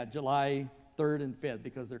July 3rd and 5th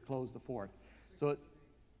because they're closed the 4th. So,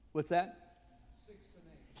 what's that?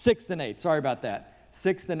 6th and 8th. Sorry about that.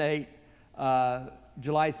 6th and 8th,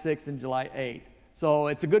 July 6th and July 8th. So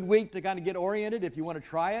it's a good week to kind of get oriented if you want to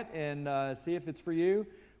try it and see if it's for you.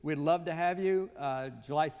 We'd love to have you.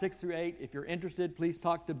 July 6th through 8th. If you're interested, please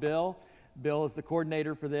talk to Bill. Bill is the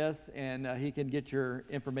coordinator for this, and he can get your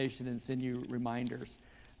information and send you reminders.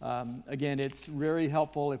 Again, it's really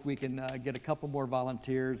helpful if we can get a couple more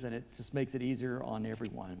volunteers, and it just makes it easier on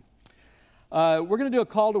everyone. We're going to do a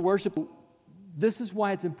call to worship. This is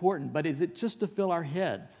why it's important, but is it just to fill our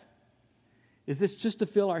heads? Is this just to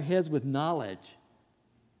fill our heads with knowledge?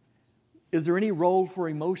 Is there any role for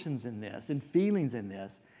emotions in this and feelings in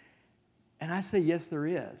this? And I say, yes, there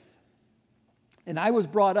is. And I was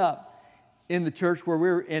brought up in the church where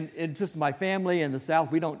we're in just my family in the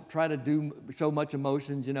South. We don't try to show much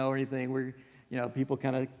emotions, or anything. People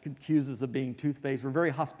kind of accuse us of being toothpaste. We're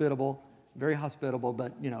very hospitable,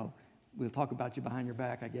 but, we'll talk about you behind your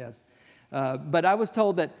back, I guess. But I was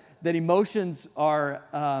told that emotions are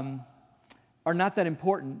not that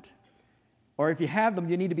important. Or if you have them,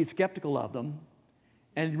 you need to be skeptical of them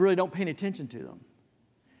and really don't pay any attention to them.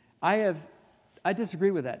 I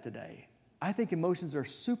disagree with that today. I think emotions are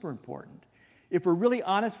super important. If we're really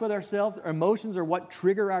honest with ourselves, our emotions are what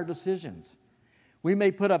trigger our decisions. We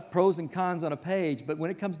may put up pros and cons on a page, but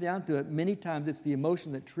when it comes down to it, many times it's the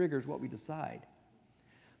emotion that triggers what we decide.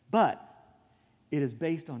 But it is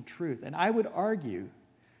based on truth. And I would argue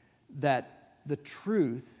that the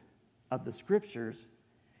truth of the Scriptures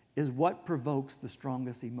is what provokes the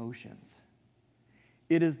strongest emotions.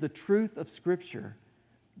 It is the truth of Scripture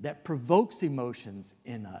that provokes emotions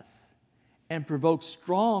in us and provokes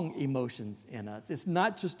strong emotions in us. It's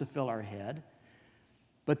not just to fill our head,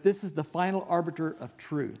 but this is the final arbiter of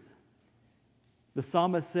truth. The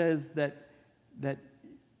psalmist says that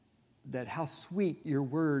how sweet your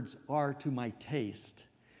words are to my taste,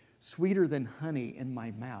 sweeter than honey in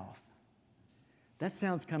my mouth. That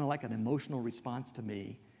sounds kind of like an emotional response to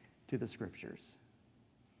me to the Scriptures.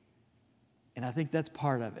 And I think that's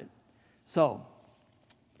part of it. So,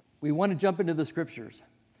 we want to jump into the Scriptures.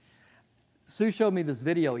 Sue showed me this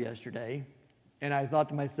video yesterday, and I thought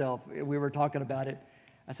to myself, we were talking about it,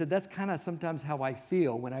 I said, that's kind of sometimes how I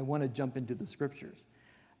feel when I want to jump into the Scriptures.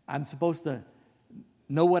 I'm supposed to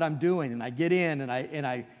know what I'm doing, and I get in, and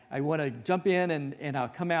I want to jump in, and I'll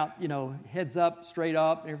come out, heads up, straight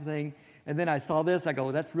up, and everything. And then I saw this, I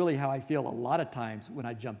go, that's really how I feel a lot of times when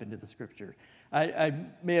I jump into the Scripture. I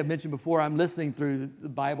may have mentioned before, I'm listening through the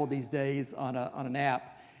Bible these days on an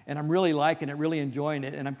app, and I'm really liking it, really enjoying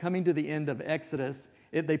it, and I'm coming to the end of Exodus.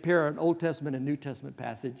 They pair an Old Testament and New Testament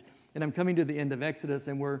passage, and I'm coming to the end of Exodus,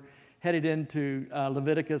 and we're headed into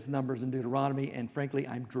Leviticus, Numbers, and Deuteronomy, and frankly,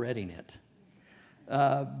 I'm dreading it.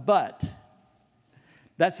 But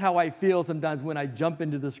that's how I feel sometimes when I jump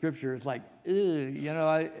into the Scriptures. Like,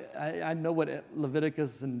 I know what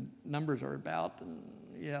Leviticus and Numbers are about.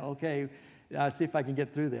 And, okay, see if I can get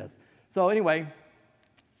through this. So anyway,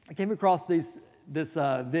 I came across this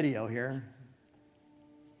video here.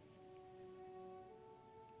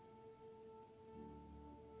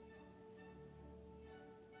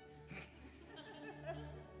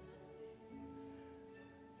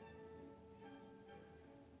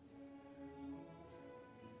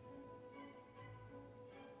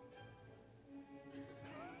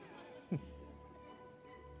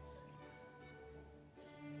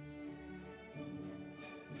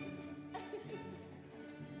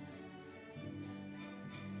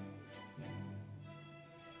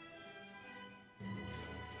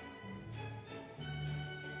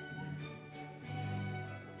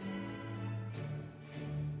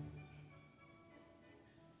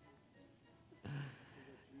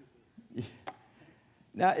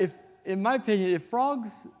 Now, in my opinion, if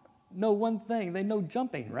frogs know one thing, they know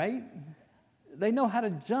jumping, right? They know how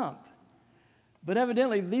to jump. But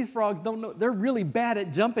evidently, these frogs don't know. They're really bad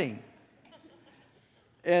at jumping.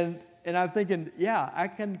 And I'm thinking, yeah, I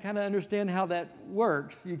can kind of understand how that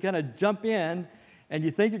works. You kind of jump in, and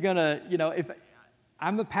you think you're going to, if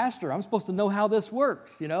I'm a pastor, I'm supposed to know how this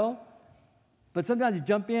works, But sometimes you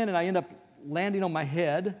jump in, and I end up landing on my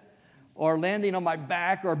head or landing on my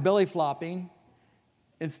back or belly flopping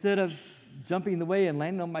instead of jumping the way and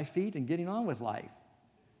landing on my feet and getting on with life.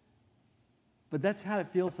 But that's how it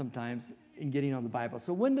feels sometimes in getting on the Bible.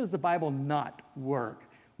 So when does the Bible not work?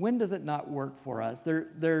 When does it not work for us?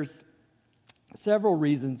 There's several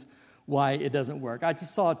reasons why it doesn't work. I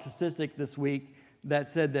just saw a statistic this week that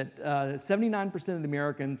said that 79% of the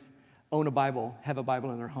Americans own a Bible, have a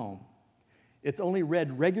Bible in their home. It's only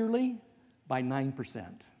read regularly by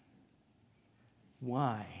 9%.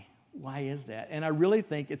 Why? Why is that? And I really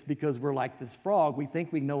think it's because we're like this frog. We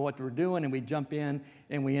think we know what we're doing, and we jump in,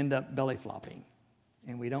 and we end up belly flopping.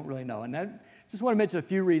 And we don't really know. And I just want to mention a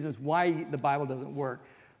few reasons why the Bible doesn't work.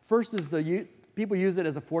 First is people use it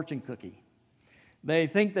as a fortune cookie. They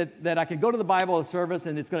think that I can go to the Bible service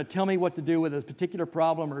and it's going to tell me what to do with a particular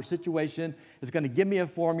problem or situation. It's going to give me a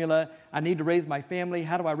formula. I need to raise my family.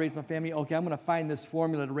 How do I raise my family? Okay, I'm going to find this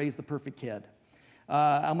formula to raise the perfect kid.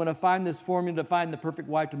 I'm going to find this formula to find the perfect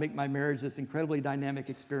wife to make my marriage this incredibly dynamic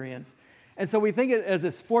experience. And so we think it as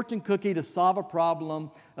this fortune cookie to solve a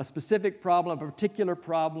problem, a specific problem, a particular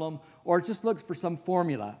problem, or it just looks for some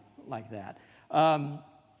formula like that. When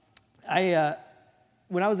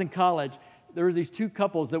I was in college, there were these two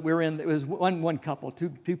couples that we were in. It was one couple,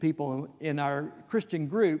 two people in our Christian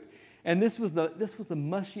group, and this was the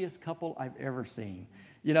mushiest couple I've ever seen.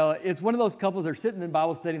 You know, it's one of those couples that are sitting in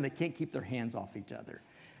Bible study and they can't keep their hands off each other,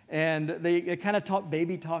 and they kind of talk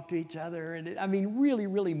baby talk to each other, and really,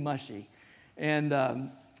 really mushy. And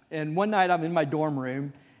one night I'm in my dorm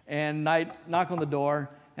room, and I knock on the door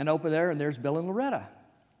and open there, and there's Bill and Loretta,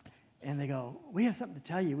 and they go, "We have something to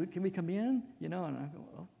tell you. Can we come in?" You know, and I go,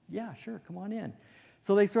 "Oh, yeah, sure, come on in."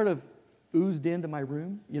 So they sort of oozed into my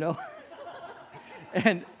room, you know,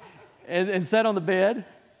 and sat on the bed.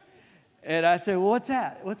 And I said, "Well, what's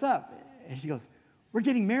that? What's up?" And she goes, "We're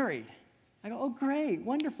getting married." I go, "Oh, great,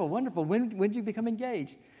 wonderful, wonderful. When did you become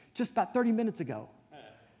engaged?" "Just about 30 minutes ago."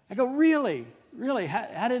 I go, "Really? Really?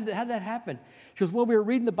 How did that happen?" She goes, "Well, we were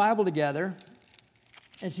reading the Bible together."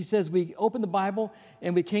 And she says, "We opened the Bible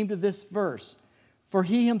and we came to this verse. For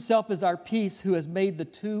he himself is our peace, who has made the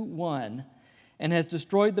two one and has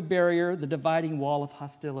destroyed the barrier, the dividing wall of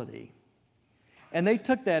hostility." And they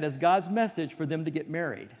took that as God's message for them to get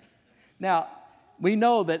married. Now, we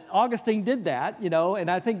know that Augustine did that, you know, and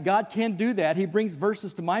I think God can do that. He brings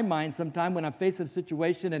verses to my mind sometime when I'm facing a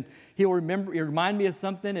situation, and he'll remind me of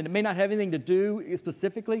something, and it may not have anything to do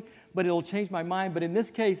specifically, but it'll change my mind. But in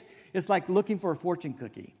this case, it's like looking for a fortune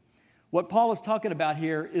cookie. What Paul is talking about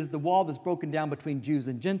here is the wall that's broken down between Jews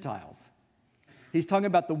and Gentiles. He's talking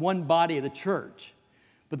about the one body of the church,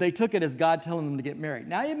 but they took it as God telling them to get married.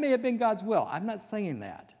 Now, it may have been God's will. I'm not saying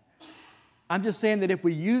that. I'm just saying that if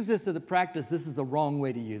we use this as a practice, this is the wrong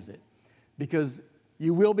way to use it, because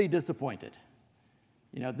you will be disappointed.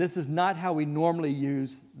 You know, this is not how we normally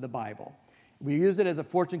use the Bible. We use it as a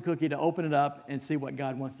fortune cookie to open it up and see what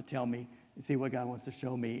God wants to tell me, and see what God wants to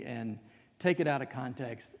show me, and take it out of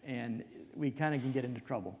context, and we kind of can get into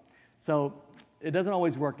trouble. So it doesn't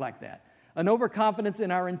always work like that. An overconfidence in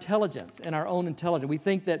our intelligence, in our own intelligence. We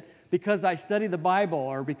think that because I study the Bible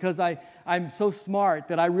or because I'm so smart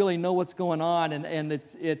that I really know what's going on, and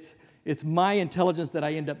it's my intelligence that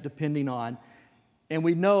I end up depending on. And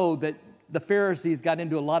we know that the Pharisees got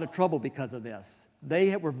into a lot of trouble because of this.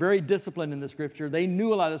 They were very disciplined in the Scripture. They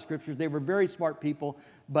knew a lot of Scriptures. They were very smart people,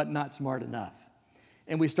 but not smart enough.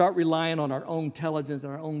 And we start relying on our own intelligence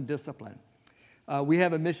and our own discipline. We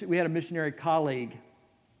had a missionary colleague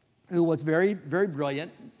who was very, very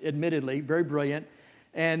brilliant, admittedly, very brilliant,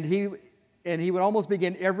 and he would almost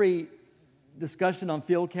begin every discussion on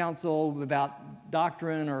field council about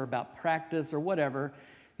doctrine or about practice or whatever.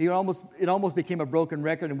 It almost became a broken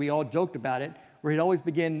record, and we all joked about it, where he'd always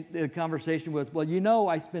begin the conversation with, "Well, you know,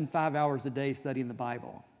 I spend 5 hours a day studying the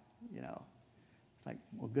Bible." You know, it's like,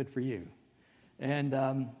 well, good for you. And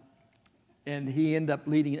he ended up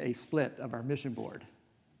leading a split of our mission board.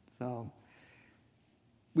 So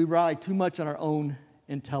we rely too much on our own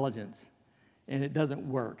intelligence, and it doesn't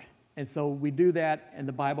work. And so we do that, and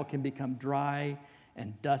the Bible can become dry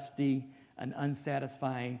and dusty and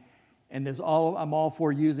unsatisfying. And I'm all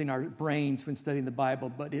for using our brains when studying the Bible,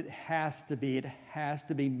 but it has to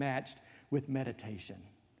be matched with meditation.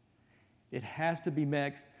 It has to be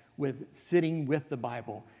mixed with sitting with the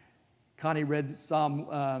Bible. Connie read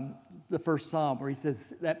the first Psalm, where he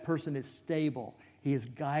says that person is stable. He is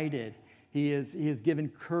guided. He is given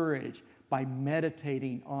courage by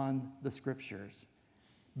meditating on the Scriptures,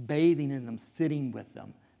 bathing in them, sitting with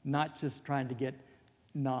them, not just trying to get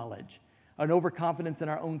knowledge. An overconfidence in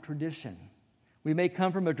our own tradition. We may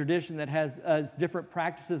come from a tradition that has different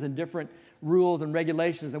practices and different rules and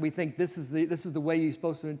regulations, and we think this is the way you're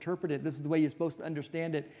supposed to interpret it, this is the way you're supposed to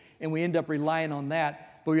understand it, and we end up relying on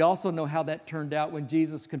that. But we also know how that turned out when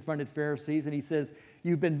Jesus confronted Pharisees, and he says,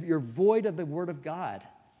 you're void of the Word of God.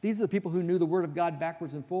 These are the people who knew the Word of God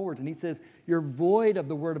backwards and forwards, and he says, you're void of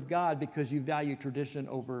the Word of God because you value tradition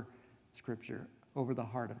over Scripture, over the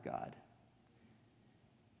heart of God.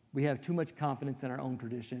 We have too much confidence in our own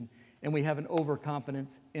tradition, and we have an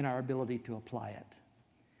overconfidence in our ability to apply it.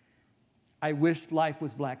 I wish life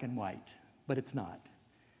was black and white, but it's not.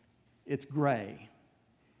 It's gray.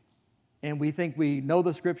 And we think we know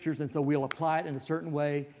the scriptures, and so we'll apply it in a certain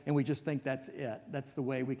way, and we just think that's it. That's the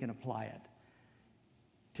way we can apply it.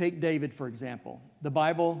 Take David, for example. The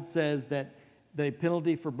Bible says that the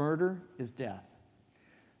penalty for murder is death.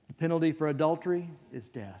 The penalty for adultery is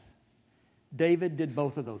death. David did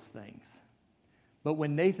both of those things. But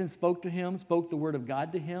when Nathan spoke to him, spoke the word of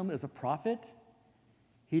God to him as a prophet,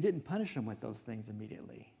 he didn't punish him with those things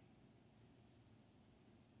immediately.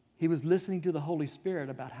 He was listening to the Holy Spirit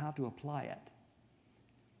about how to apply it.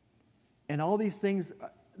 And all these things,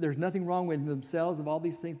 there's nothing wrong with themselves of all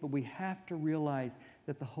these things, but we have to realize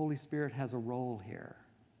that the Holy Spirit has a role here.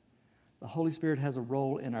 The Holy Spirit has a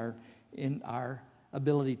role in our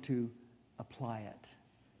ability to apply it,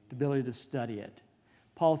 the ability to study it.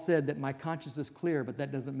 Paul said that my conscience is clear, but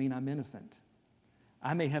that doesn't mean I'm innocent.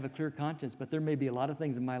 I may have a clear conscience, but there may be a lot of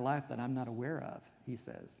things in my life that I'm not aware of, he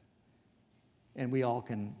says. And we all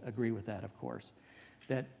can agree with that, of course,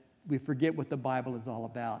 that we forget what the Bible is all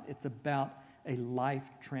about. It's about a life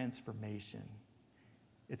transformation.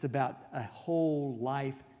 It's about a whole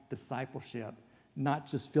life discipleship, not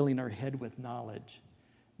just filling our head with knowledge,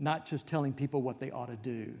 not just telling people what they ought to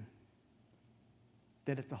do,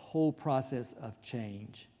 that it's a whole process of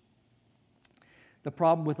change. The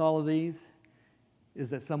problem with all of these is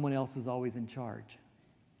that someone else is always in charge,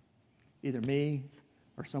 either me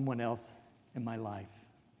or someone else in my life.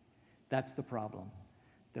 That's the problem,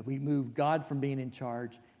 that we move God from being in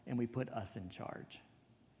charge and we put us in charge.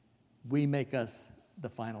 We make us the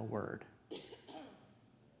final word.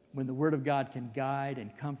 When the Word of God can guide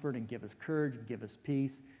and comfort and give us courage and give us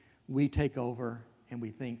peace, we take over and we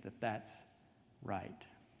think that that's right.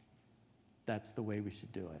 That's the way we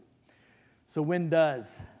should do it. So when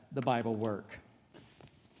does the Bible work?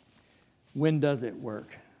 When does it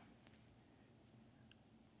work?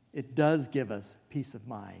 It does give us peace of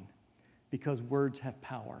mind because words have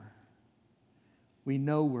power. We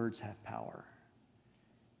know words have power.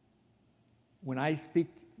 When I speak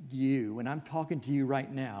to you, when I'm talking to you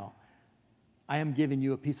right now, I am giving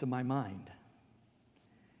you a piece of my mind.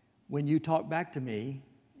 When you talk back to me,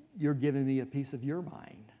 you're giving me a piece of your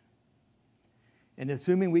mind. And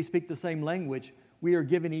assuming we speak the same language, we are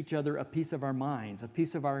giving each other a piece of our minds, a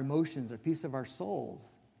piece of our emotions, a piece of our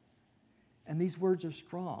souls. And these words are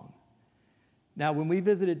strong. Now, when we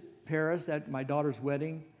visited Paris at my daughter's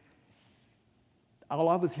wedding, all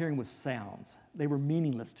I was hearing was sounds. They were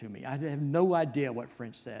meaningless to me. I have no idea what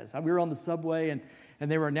French says. We were on the subway, and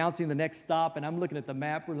they were announcing the next stop, and I'm looking at the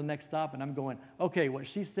map for the next stop, and I'm going, okay, what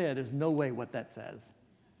she said is no way what that says.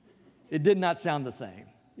 It did not sound the same.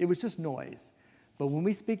 It was just noise. But when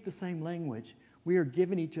we speak the same language, we are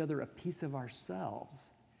giving each other a piece of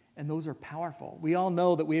ourselves, and those are powerful. We all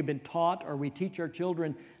know that we have been taught, or we teach our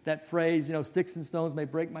children that phrase, sticks and stones may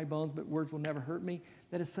break my bones, but words will never hurt me.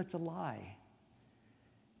 That is such a lie.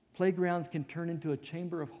 Playgrounds can turn into a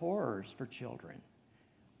chamber of horrors for children,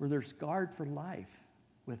 where they're scarred for life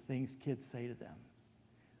with things kids say to them.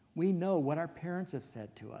 We know what our parents have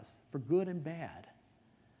said to us, for good and bad.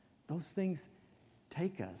 Those things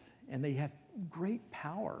take us, and they have great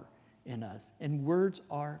power in us, and words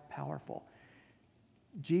are powerful.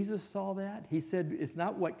 Jesus saw that. He said, it's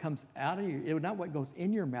not what comes out of you, it's not what goes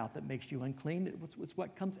in your mouth that makes you unclean, it's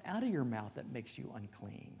what comes out of your mouth that makes you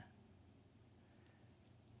unclean.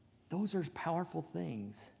 Those are powerful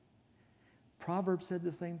things. Proverbs said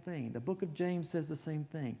the same thing. The book of James says the same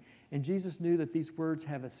thing. And Jesus knew that these words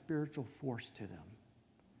have a spiritual force to them.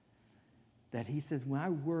 That he says, my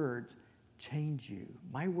words change you.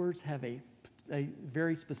 My words have a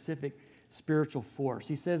very specific spiritual force.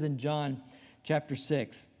 He says in John chapter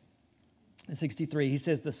 6, 63, he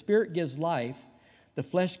says, the Spirit gives life, the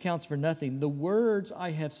flesh counts for nothing. The words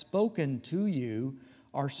I have spoken to you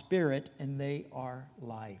are spirit, and they are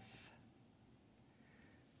life.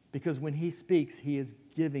 Because when he speaks, he is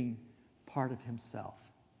giving part of himself.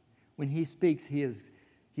 When he speaks, he is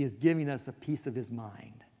giving us a piece of his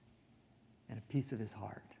mind and a piece of his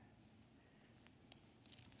heart.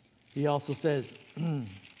 He also says in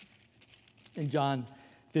John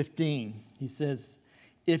 15, he says,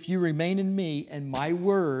 if you remain in me and my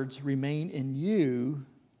words remain in you,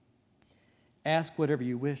 ask whatever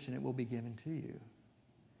you wish and it will be given to you.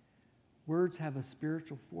 Words have a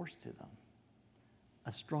spiritual force to them,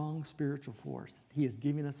 a strong spiritual force. He is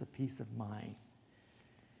giving us a peace of mind.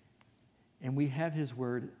 And we have his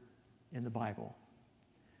word in the Bible.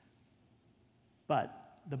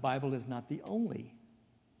 But the Bible is not the only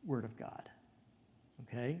word of God.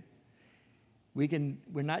 Okay?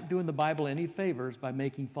 We're not doing the Bible any favors by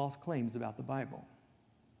making false claims about the Bible.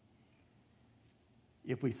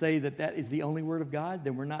 If we say that that is the only Word of God,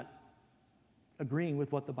 then we're not agreeing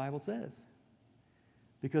with what the Bible says.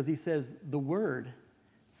 Because he says the Word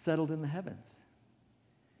settled in the heavens.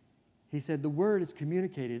 He said the Word is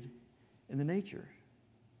communicated in the nature,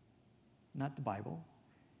 not the Bible.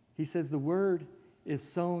 He says the Word is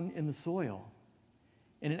sown in the soil.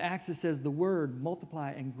 And in Acts it says the Word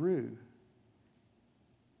multiplied and grew.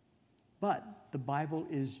 But the Bible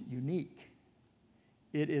is unique.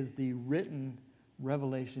 It is the written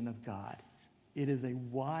revelation of God. It is a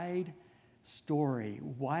wide story,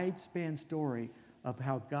 wide-span story of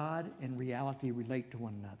how God and reality relate to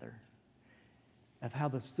one another, of how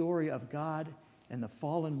the story of God and the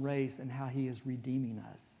fallen race and how he is redeeming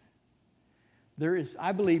us.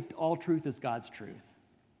 I believe all truth is God's truth.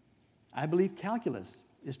 I believe calculus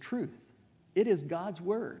is truth. It is God's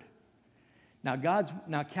word. Now,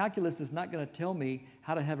 calculus is not going to tell me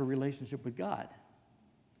how to have a relationship with God.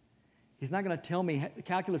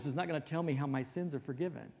 Calculus is not going to tell me how my sins are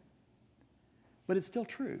forgiven. But it's still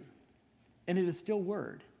true. And it is still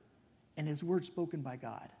word. And his word spoken by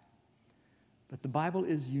God. But the Bible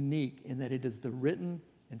is unique in that it is the written,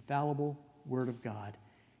 infallible word of God.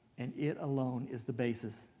 And it alone is the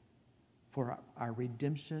basis for our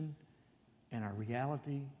redemption and our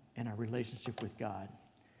reality and our relationship with God.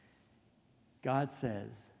 God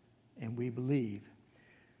says, and we believe.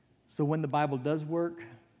 So when the Bible does work,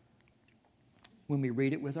 when we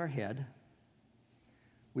read it with our head,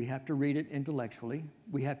 we have to read it intellectually.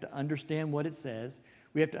 We have to understand what it says.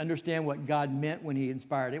 We have to understand what God meant when he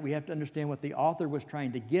inspired it. We have to understand what the author was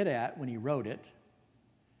trying to get at when he wrote it.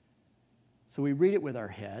 So we read it with our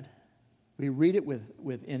head. We read it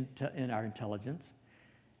in our intelligence.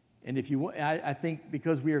 And I think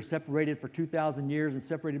because we are separated for 2,000 years and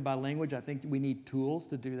separated by language, I think we need tools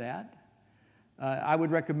to do that. I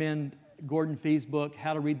would recommend Gordon Fee's book,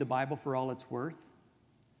 How to Read the Bible for All It's Worth.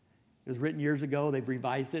 It was written years ago. They've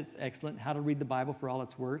revised it. It's excellent. How to Read the Bible for All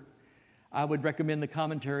It's Worth. I would recommend the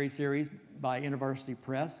commentary series by InterVarsity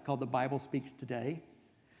Press called The Bible Speaks Today.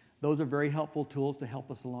 Those are very helpful tools to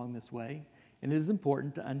help us along this way. And it is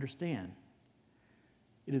important to understand.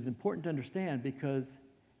 It is important to understand because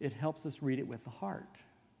it helps us read it with the heart.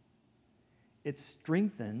 It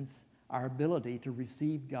strengthens our ability to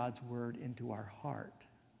receive God's word into our heart.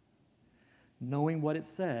 Knowing what it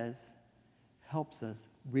says helps us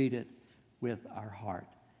read it with our heart,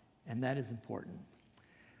 and that is important.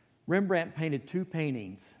 Rembrandt painted 2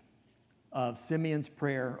 paintings of Simeon's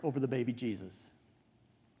prayer over the baby Jesus.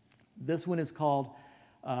 This one is called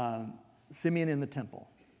Simeon in the Temple.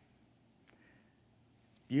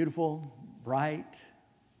 It's beautiful, bright,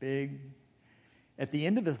 big. At the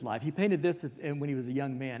end of his life, he painted this when he was a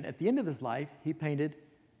young man. At the end of his life, he painted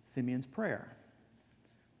Simeon's prayer,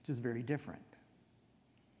 which is very different.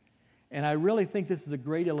 And I really think this is a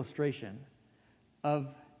great illustration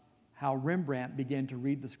of how Rembrandt began to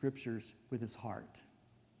read the scriptures with his heart.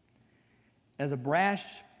 As a brash,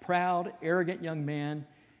 proud, arrogant young man,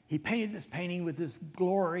 he painted this painting with this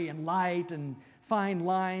glory and light and fine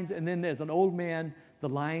lines. And then as an old man, the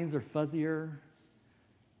lines are fuzzier.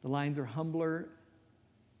 The lines are humbler.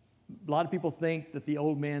 A lot of people think that the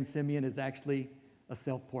old man Simeon is actually a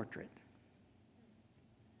self-portrait.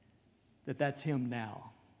 That's him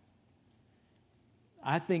now.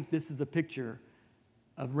 I think this is a picture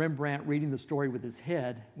of Rembrandt reading the story with his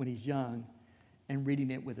head when he's young and reading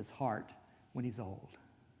it with his heart when he's old.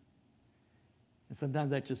 And sometimes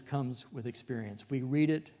that just comes with experience. We read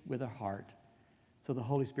it with our heart so the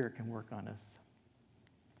Holy Spirit can work on us.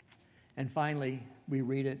 And finally, we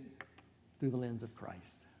read it through the lens of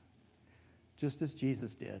Christ, just as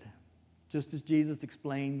Jesus did. Just as Jesus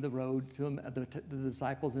explained the road to the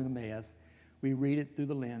disciples in Emmaus, we read it through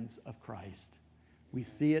the lens of Christ. We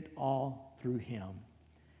see it all through him.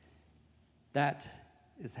 That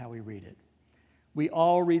is how we read it. We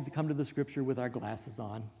all come to the scripture with our glasses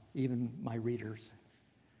on, even my readers.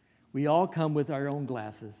 We all come with our own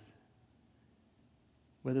glasses,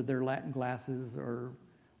 whether they're Latin glasses or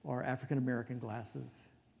African-American glasses.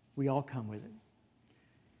 We all come with it.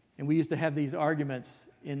 And we used to have these arguments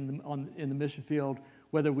in the mission field,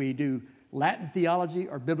 whether we do Latin theology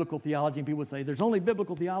or biblical theology, and people would say, there's only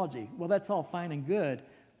biblical theology. Well, that's all fine and good,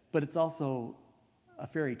 but it's also a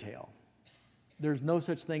fairy tale. There's no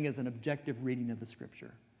such thing as an objective reading of the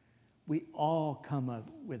scripture. We all come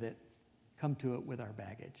to it with our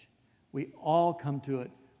baggage. We all come to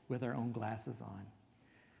it with our own glasses on.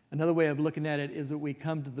 Another way of looking at it is that we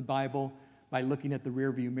come to the Bible by looking at the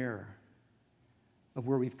rearview mirror of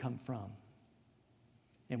where we've come from.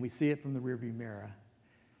 And we see it from the rearview mirror.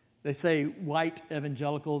 They say white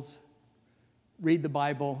evangelicals read the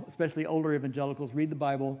Bible, especially older evangelicals, read the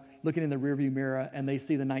Bible looking in the rearview mirror, and they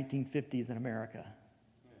see the 1950s in America.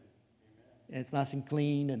 And it's nice and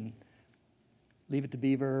clean, and Leave It to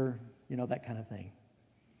Beaver, that kind of thing.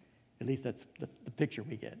 At least that's the picture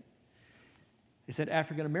we get. They said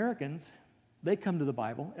African Americans, they come to the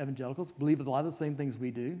Bible, evangelicals, believe a lot of the same things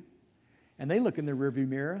we do, and they look in their rearview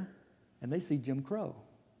mirror, and they see Jim Crow,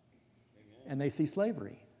 and they see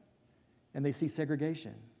slavery, and they see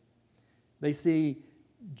segregation. They see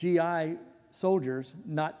GI soldiers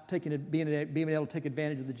not being able to take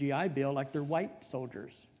advantage of the GI Bill like their white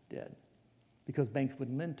soldiers did because banks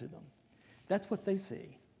wouldn't lend to them. That's what they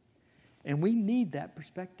see. And we need that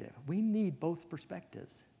perspective. We need both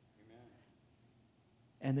perspectives.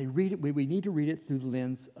 Amen. And we need to read it through the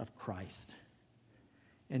lens of Christ.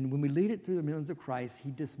 And when we read it through the lens of Christ,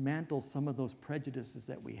 he dismantles some of those prejudices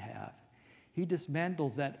that we have. He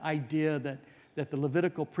dismantles that idea that the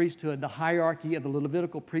Levitical priesthood, the hierarchy of the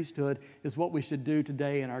Levitical priesthood, is what we should do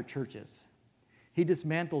today in our churches. He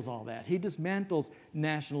dismantles all that. He dismantles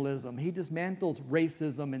nationalism. He dismantles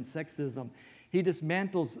racism and sexism. He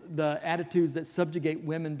dismantles the attitudes that subjugate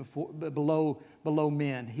women below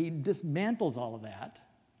men. He dismantles all of that.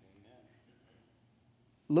 Amen.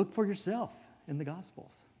 Look for yourself in the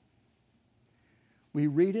Gospels. We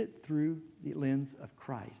read it through the lens of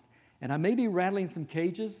Christ. And I may be rattling some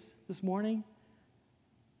cages this morning,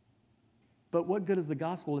 but what good is the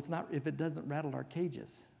gospel if it doesn't rattle our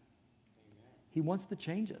cages? Amen. He wants to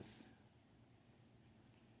change us.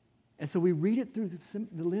 And so we read it through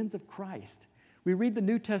the lens of Christ. We read the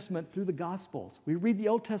New Testament through the Gospels. We read the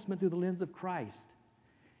Old Testament through the lens of Christ.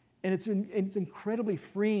 And it's incredibly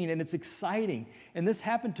freeing, and it's exciting. And this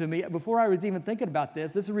happened to me before I was even thinking about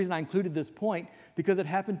this. This is the reason I included this point, because it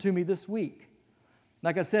happened to me this week.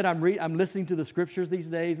 Like I said, I'm listening to the Scriptures these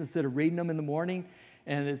days instead of reading them in the morning,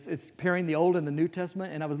 and it's pairing the Old and the New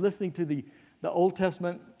Testament. And I was listening to the Old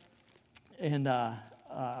Testament, and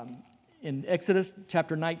in Exodus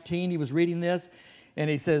chapter 19, he was reading this, and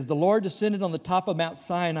he says, "The Lord descended on the top of Mount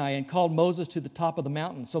Sinai and called Moses to the top of the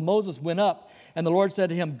mountain. So Moses went up, and the Lord said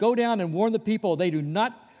to him, 'Go down and warn the people they do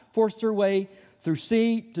not force their way through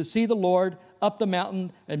sea to see the Lord up the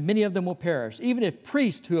mountain, and many of them will perish. Even if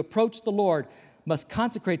priests who approach the Lord must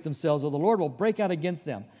consecrate themselves, or the Lord will break out against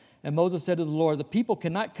them.' And Moses said to the Lord, 'The people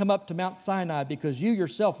cannot come up to Mount Sinai because you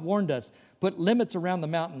yourself warned us. Put limits around the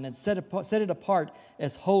mountain and set it apart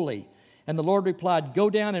as holy.' And the Lord replied,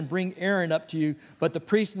 'Go down and bring Aaron up to you, but the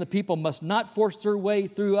priests and the people must not force their way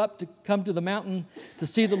through up to come to the mountain to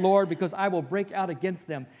see the Lord, because I will break out against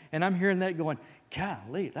them.'" And I'm hearing that going,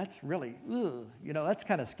 golly, that's really, that's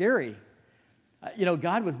kind of scary.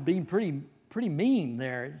 God was being pretty mean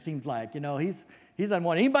there, it seems like. He doesn't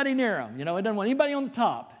want anybody near him. He doesn't want anybody on the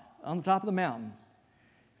top of the mountain.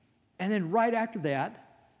 And then right after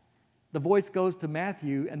that, the voice goes to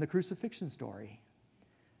Matthew and the crucifixion story.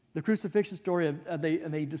 The crucifixion story,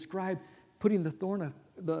 they describe putting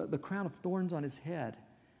the crown of thorns on his head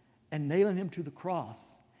and nailing him to the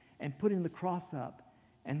cross and putting the cross up,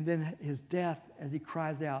 and then his death as he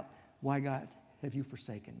cries out, "Why, God, have you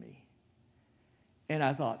forsaken me?" And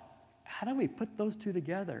I thought, how do we put those two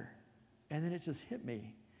together? And then it just hit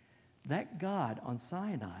me. That God on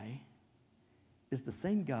Sinai is the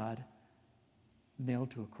same God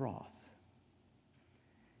nailed to a cross.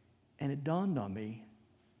 And it dawned on me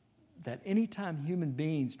that anytime human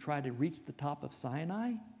beings try to reach the top of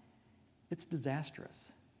Sinai, it's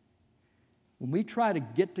disastrous. When we try to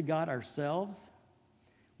get to God ourselves,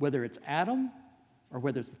 whether it's Adam, or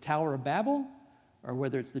whether it's the Tower of Babel, or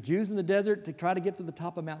whether it's the Jews in the desert to try to get to the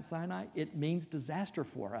top of Mount Sinai, it means disaster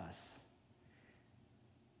for us.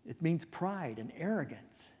 It means pride and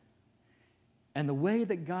arrogance. And the way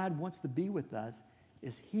that God wants to be with us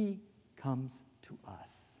is he comes to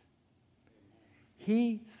us.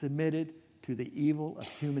 He submitted to the evil of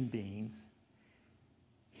human beings.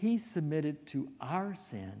 He submitted to our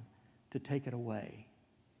sin to take it away.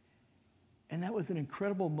 And that was an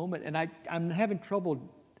incredible moment. And I'm having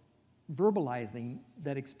trouble verbalizing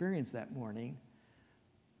that experience that morning.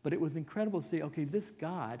 But it was incredible to see, okay, this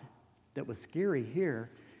God that was scary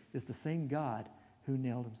here is the same God who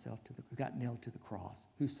got nailed to the cross,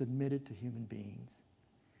 who submitted to human beings.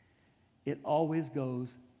 It always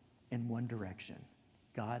goes in one direction.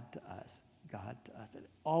 God to us, God to us. It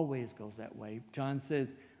always goes that way. John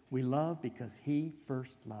says, we love because he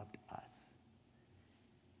first loved us.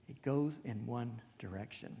 It goes in one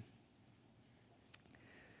direction.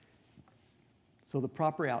 So the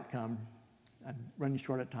proper outcome, I'm running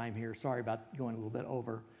short of time here. Sorry about going a little bit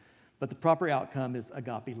over. But the proper outcome is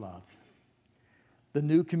agape love. the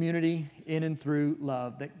new community in and through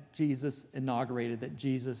love that Jesus inaugurated, that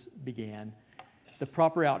Jesus began. The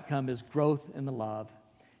proper outcome is growth in the love,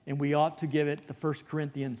 and we ought to give it the 1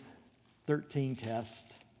 Corinthians 13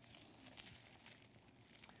 test.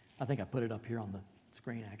 I think I put it up here on the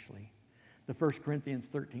screen, actually. The 1 Corinthians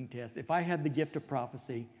 13 test. If I have the gift of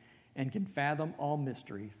prophecy and can fathom all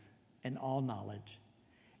mysteries and all knowledge,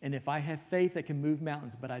 and if I have faith that can move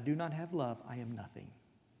mountains, but I do not have love, I am nothing.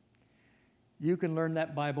 You can learn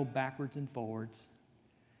that Bible backwards and forwards.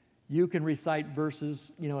 You can recite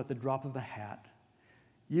verses, at the drop of a hat.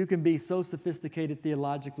 You can be so sophisticated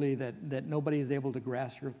theologically that nobody is able to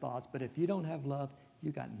grasp your thoughts, but if you don't have love,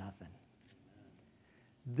 you got nothing.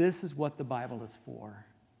 This is what the Bible is for.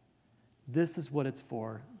 This is what it's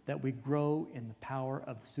for, that we grow in the power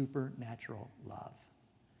of supernatural love.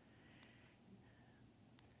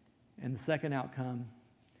 And the second outcome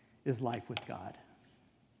is life with God.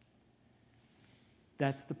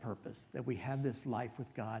 That's the purpose, that we have this life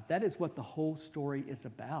with God. That is what the whole story is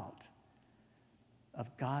about,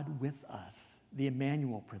 of God with us, the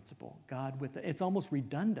Emmanuel principle, God with us. It's almost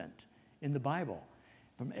redundant in the Bible.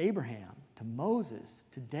 From Abraham to Moses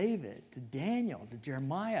to David to Daniel to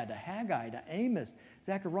Jeremiah to Haggai to Amos,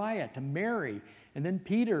 Zechariah to Mary, and then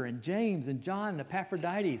Peter and James and John and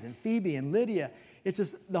Epaphroditus and Phoebe and Lydia. It's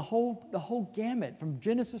just the whole gamut from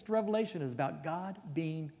Genesis to Revelation is about God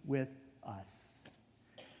being with us.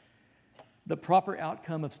 The proper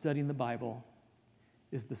outcome of studying the Bible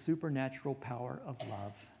is the supernatural power of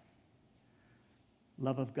love.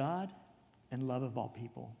 Love of God and love of all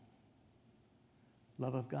people.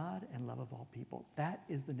 Love of God and love of all people. That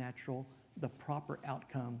is the proper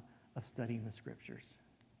outcome of studying the Scriptures.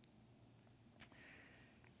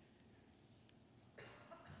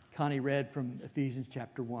 Connie read from Ephesians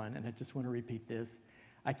chapter 1, and I just want to repeat this.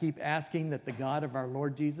 I keep asking that the God of our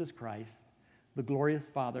Lord Jesus Christ, the glorious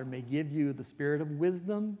Father, may give you the spirit of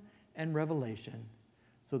wisdom and revelation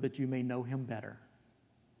so that you may know him better.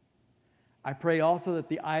 I pray also that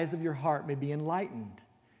the eyes of your heart may be enlightened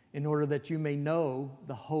in order that you may know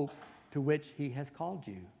the hope to which he has called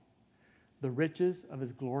you, the riches of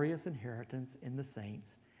his glorious inheritance in the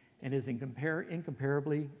saints, and his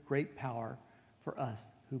incomparably great power for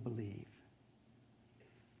us who believe.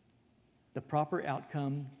 The proper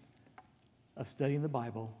outcome of studying the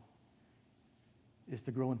Bible is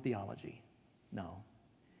to grow in theology. No.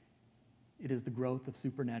 It is the growth of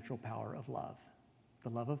supernatural power of love, the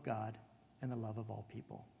love of God and the love of all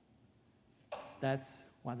people. That's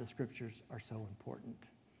why the Scriptures are so important.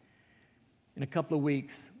 In a couple of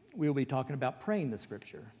weeks, we'll be talking about praying the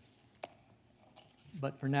Scripture.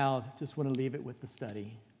 But for now, just want to leave it with the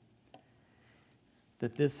study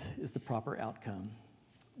that this is the proper outcome.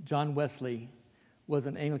 John Wesley was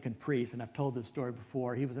an Anglican priest, and I've told this story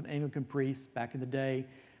before. He was an Anglican priest back in the day,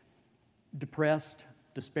 depressed,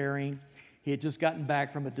 despairing. He had just gotten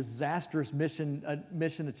back from a disastrous mission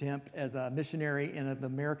attempt as a missionary in the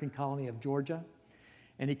American colony of Georgia.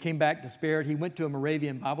 And he came back despaired. He went to a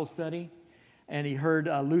Moravian Bible study, and he heard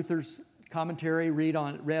Luther's commentary read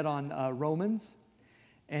on Romans.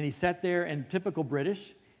 And he sat there in typical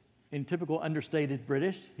understated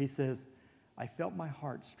British, he says, I felt my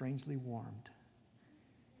heart strangely warmed.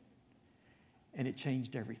 And it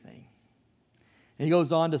changed everything. And he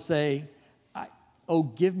goes on to say,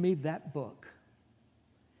 give me that book.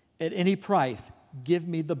 At any price, give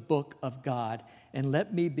me the book of God, and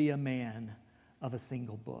let me be a man of a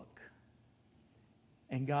single book.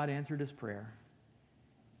 And God answered his prayer.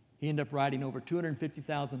 He ended up riding over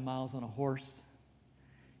 250,000 miles on a horse,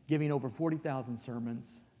 giving over 40,000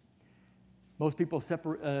 sermons. Most people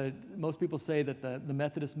say that the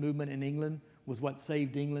Methodist movement in England was what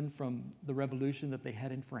saved England from the revolution that they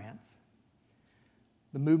had in France.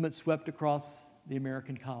 The movement swept across the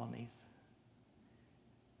American colonies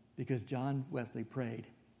because John Wesley prayed,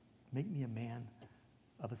 make me a man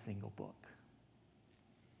of a single book.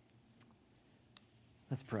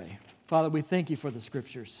 Let's pray. Father, we thank you for the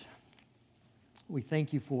Scriptures. We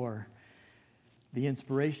thank you for the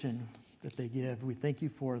inspiration that they give. We thank you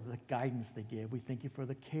for the guidance they give. We thank you for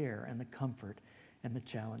the care and the comfort and the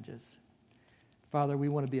challenges. Father, we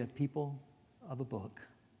want to be a people of a book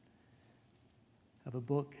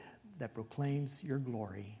that proclaims your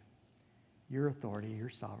glory, your authority, your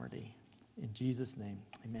sovereignty. In Jesus' name,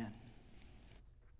 amen.